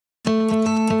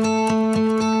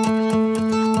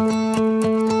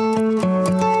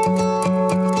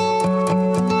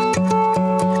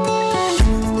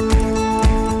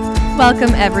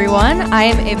Welcome, everyone. I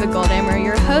am Ava Goldhammer,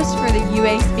 your host for the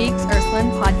UA Speaks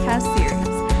Ursuline podcast series.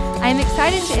 I am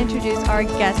excited to introduce our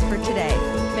guests for today,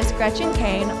 Ms. Gretchen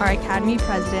Kane, our Academy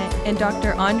President, and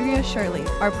Dr. Andrea Shirley,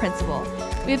 our Principal.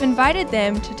 We have invited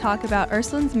them to talk about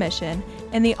Ursuline's mission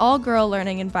and the all-girl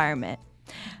learning environment.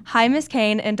 Hi, Ms.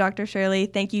 Kane and Dr. Shirley.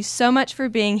 Thank you so much for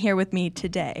being here with me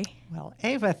today. Well,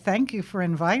 Ava, thank you for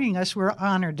inviting us. We're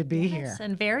honored to be here.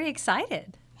 And very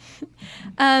excited.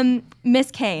 Ms.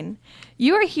 Kane,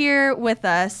 you are here with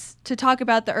us to talk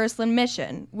about the Ursuline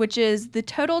mission, which is the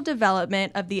total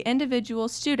development of the individual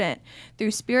student through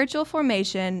spiritual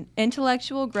formation,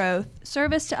 intellectual growth,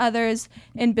 service to others,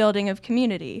 and building of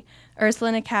community.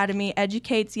 Ursuline Academy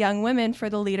educates young women for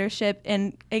the leadership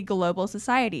in a global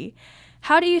society.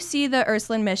 How do you see the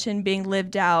Ursuline mission being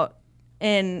lived out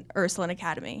in Ursuline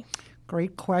Academy?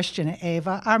 Great question,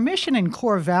 Ava. Our mission and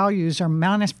core values are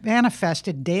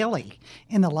manifested daily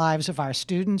in the lives of our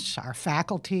students, our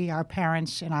faculty, our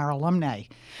parents, and our alumni.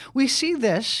 We see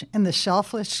this in the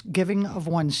selfless giving of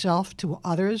oneself to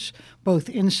others, both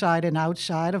inside and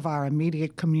outside of our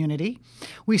immediate community.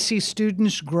 We see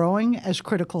students growing as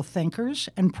critical thinkers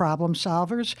and problem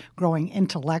solvers, growing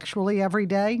intellectually every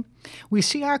day. We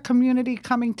see our community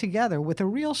coming together with a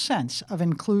real sense of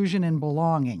inclusion and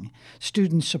belonging,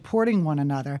 students supporting one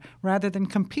another rather than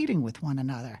competing with one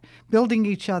another, building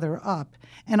each other up,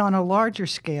 and on a larger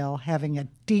scale, having a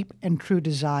deep and true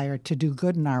desire to do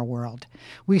good in our world.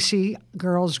 We see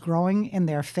girls growing in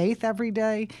their faith every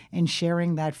day and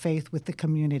sharing that faith with the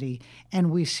community,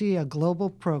 and we see a global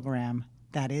program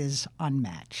that is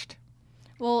unmatched.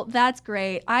 Well, that's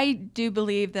great. I do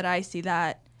believe that I see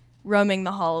that roaming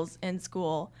the halls in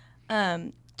school.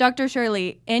 Dr.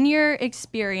 Shirley, in your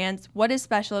experience, what is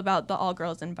special about the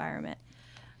all-girls environment?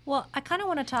 Well, I kind of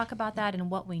want to talk about that in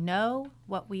what we know,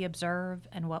 what we observe,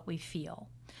 and what we feel.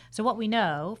 So what we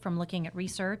know from looking at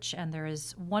research, and there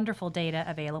is wonderful data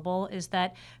available, is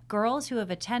that girls who have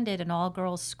attended an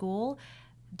all-girls school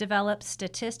develop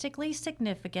statistically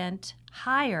significant,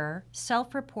 higher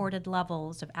self-reported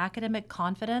levels of academic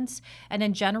confidence and,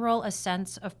 in general, a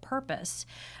sense of purpose,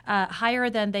 higher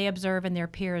than they observe in their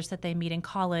peers that they meet in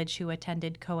college who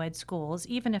attended co-ed schools,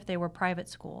 even if they were private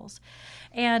schools.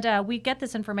 And we get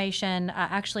this information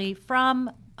actually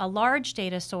from a large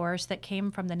data source that came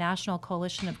from the National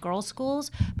Coalition of Girls' Schools,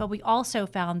 but we also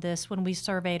found this when we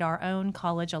surveyed our own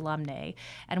college alumni.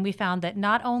 And we found that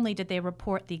not only did they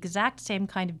report the exact same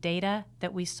kind of data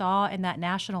that we saw in that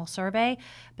national survey,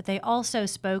 but they also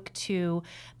spoke to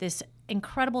this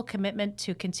incredible commitment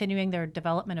to continuing their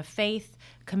development of faith,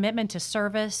 commitment to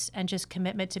service, and just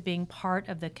commitment to being part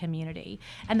of the community.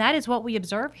 And that is what we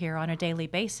observe here on a daily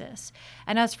basis.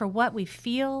 And as for what we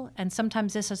feel, and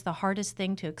sometimes this is the hardest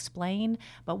thing to explain,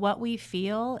 but what we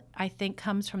feel, I think,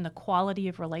 comes from the quality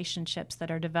of relationships that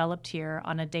are developed here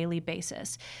on a daily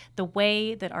basis. The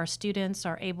way that our students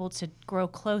are able to grow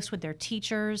close with their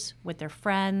teachers, with their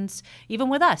friends, even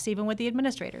with us, even with the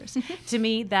administrators. To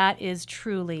me, that is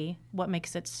truly what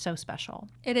makes it so special.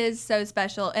 It is so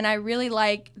special, and I really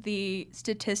like the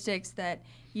statistics that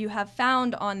you have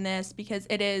found on this because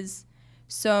it is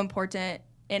so important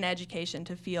in education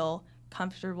to feel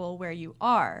comfortable where you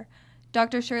are.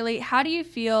 Dr. Shirley, how do you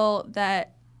feel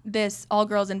that this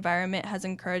all-girls environment has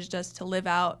encouraged us to live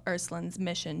out Ursuline's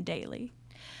mission daily?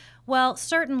 Well,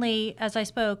 certainly, as I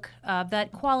spoke,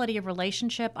 that quality of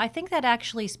relationship, I think that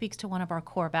actually speaks to one of our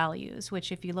core values,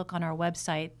 which if you look on our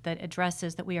website, that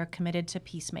addresses that we are committed to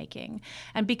peacemaking.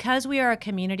 And because we are a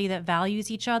community that values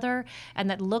each other and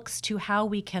that looks to how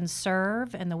we can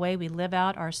serve and the way we live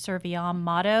out our Serviam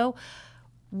motto,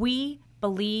 we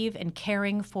believe in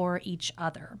caring for each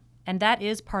other. And that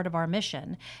is part of our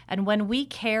mission. And when we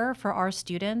care for our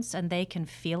students and they can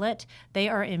feel it, they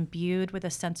are imbued with a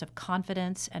sense of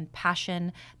confidence and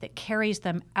passion that carries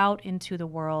them out into the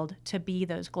world to be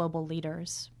those global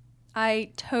leaders.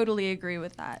 I totally agree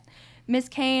with that. Ms.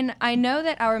 Kane, I know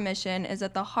that our mission is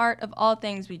at the heart of all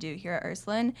things we do here at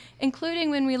Ursuline, including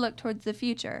when we look towards the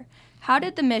future. How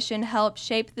did the mission help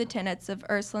shape the tenets of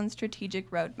Ursuline's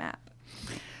strategic roadmap?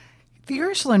 The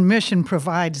Ursuline mission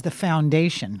provides the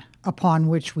foundation upon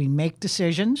which we make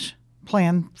decisions,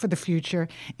 plan for the future,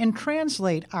 and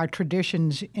translate our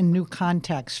traditions in new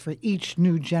contexts for each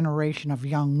new generation of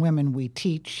young women we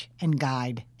teach and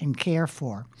guide and care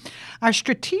for. Our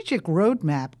strategic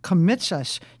roadmap commits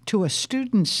us to a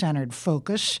student-centered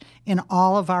focus in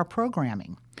all of our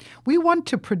programming. We want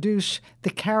to produce the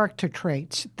character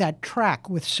traits that track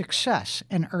with success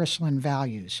and Ursuline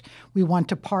values. We want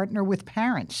to partner with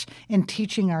parents in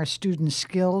teaching our students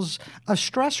skills of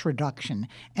stress reduction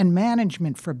and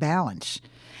management for balance.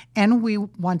 And we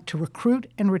want to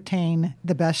recruit and retain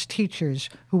the best teachers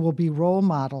who will be role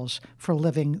models for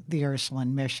living the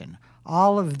Ursuline mission.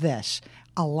 All of this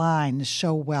aligns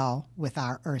so well with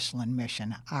our Ursuline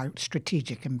mission, our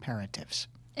strategic imperatives.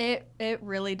 It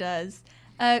really does.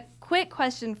 A quick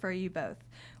question for you both.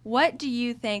 What do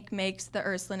you think makes the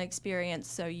Ursuline experience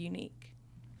so unique?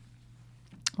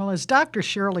 Well, as Dr.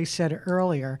 Shirley said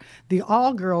earlier, the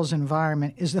all-girls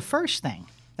environment is the first thing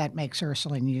that makes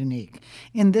Ursuline unique.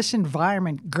 In this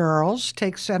environment, girls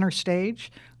take center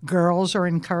stage, girls are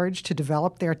encouraged to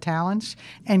develop their talents,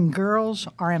 and girls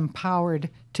are empowered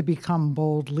to become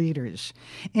bold leaders.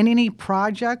 In any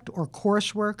project or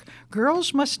coursework,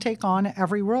 girls must take on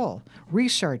every role: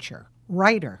 researcher,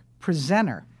 writer,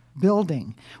 presenter,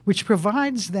 building, which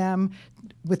provides them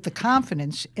with the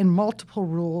confidence in multiple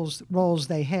roles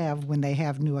they have when they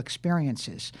have new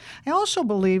experiences. I also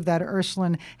believe that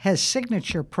Ursuline has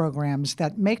signature programs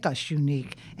that make us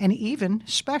unique and even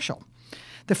special.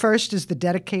 The first is the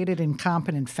dedicated and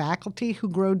competent faculty who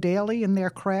grow daily in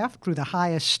their craft through the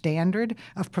highest standard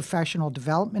of professional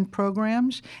development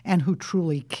programs and who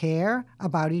truly care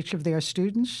about each of their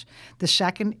students. The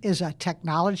second is a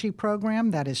technology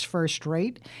program that is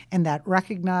first-rate and that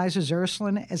recognizes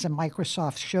Ursuline as a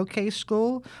Microsoft Showcase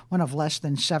School, one of less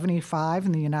than 75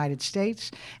 in the United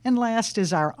States. And last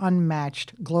is our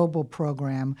unmatched global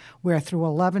program, where through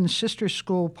 11 sister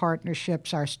school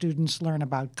partnerships, our students learn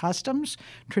about customs,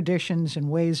 traditions, and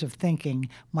ways of thinking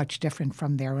much different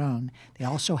from their own. They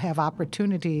also have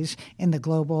opportunities in the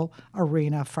global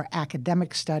arena for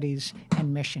academic studies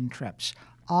and mission trips.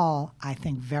 All, I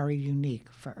think, very unique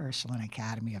for Ursuline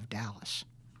Academy of Dallas.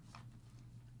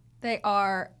 They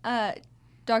are.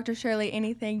 Dr. Shirley,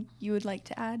 anything you would like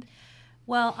to add?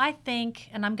 Well, I think,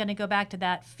 and I'm going to go back to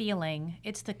that feeling,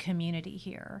 it's the community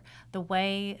here, the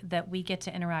way that we get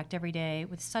to interact every day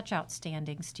with such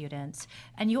outstanding students.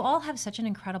 And you all have such an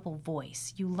incredible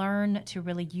voice. You learn to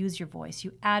really use your voice.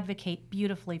 You advocate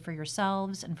beautifully for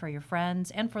yourselves and for your friends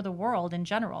and for the world in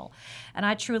general. And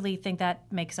I truly think that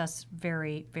makes us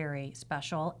very, very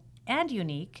special and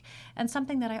unique. And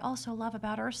something that I also love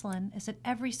about Ursuline is that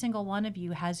every single one of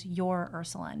you has your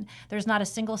Ursuline. There's not a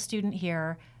single student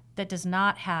here that does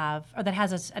not have, or that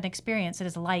has an experience that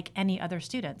is like any other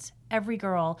student's. Every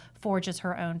girl forges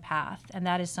her own path, and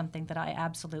that is something that I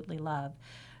absolutely love.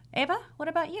 Ava, what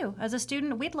about you? As a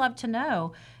student, we'd love to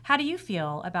know, how do you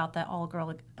feel about the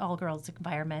all-girls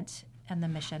environment and the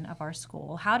mission of our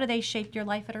school? How do they shape your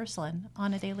life at Ursuline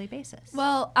on a daily basis?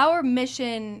 Well, our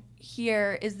mission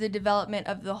here is the development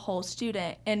of the whole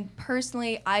student, and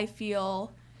personally, I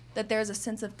feel that there's a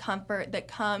sense of comfort that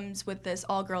comes with this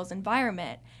all-girls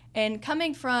environment. And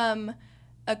coming from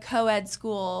a co-ed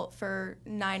school for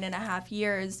 9.5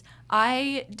 years,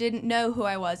 I didn't know who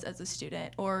I was as a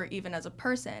student or even as a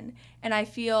person. And I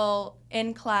feel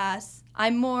in class,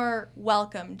 I'm more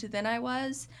welcomed than I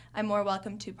was. I'm more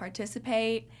welcome to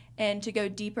participate and to go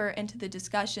deeper into the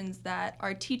discussions that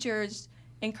our teachers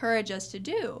encourage us to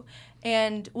do.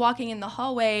 And walking in the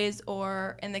hallways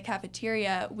or in the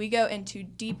cafeteria, we go into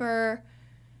deeper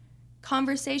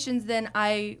conversations than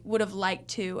I would have liked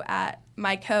to at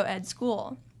my co-ed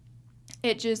school.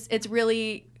 It's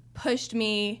really pushed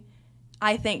me,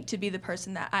 I think, to be the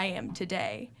person that I am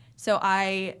today. So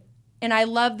I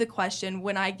love the question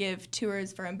when I give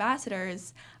tours for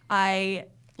ambassadors. I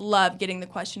love getting the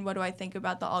question, what do I think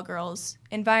about the all-girls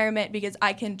environment? Because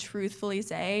I can truthfully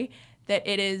say that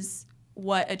it is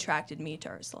what attracted me to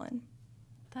Ursuline.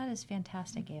 That is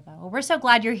fantastic, Ava. Well, we're so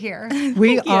glad you're here.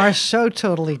 We are so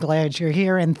totally glad you're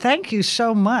here, and thank you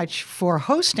so much for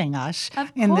hosting us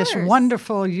in this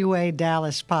wonderful UA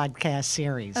Dallas podcast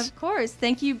series. Of course.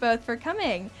 Thank you both for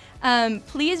coming.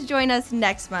 Please join us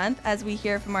next month as we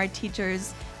hear from our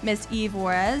teachers, Miss Eve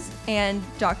Juarez and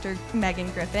Dr. Megan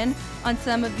Griffin, on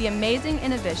some of the amazing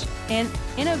innovations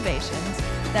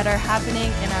that are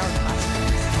happening in our classroom.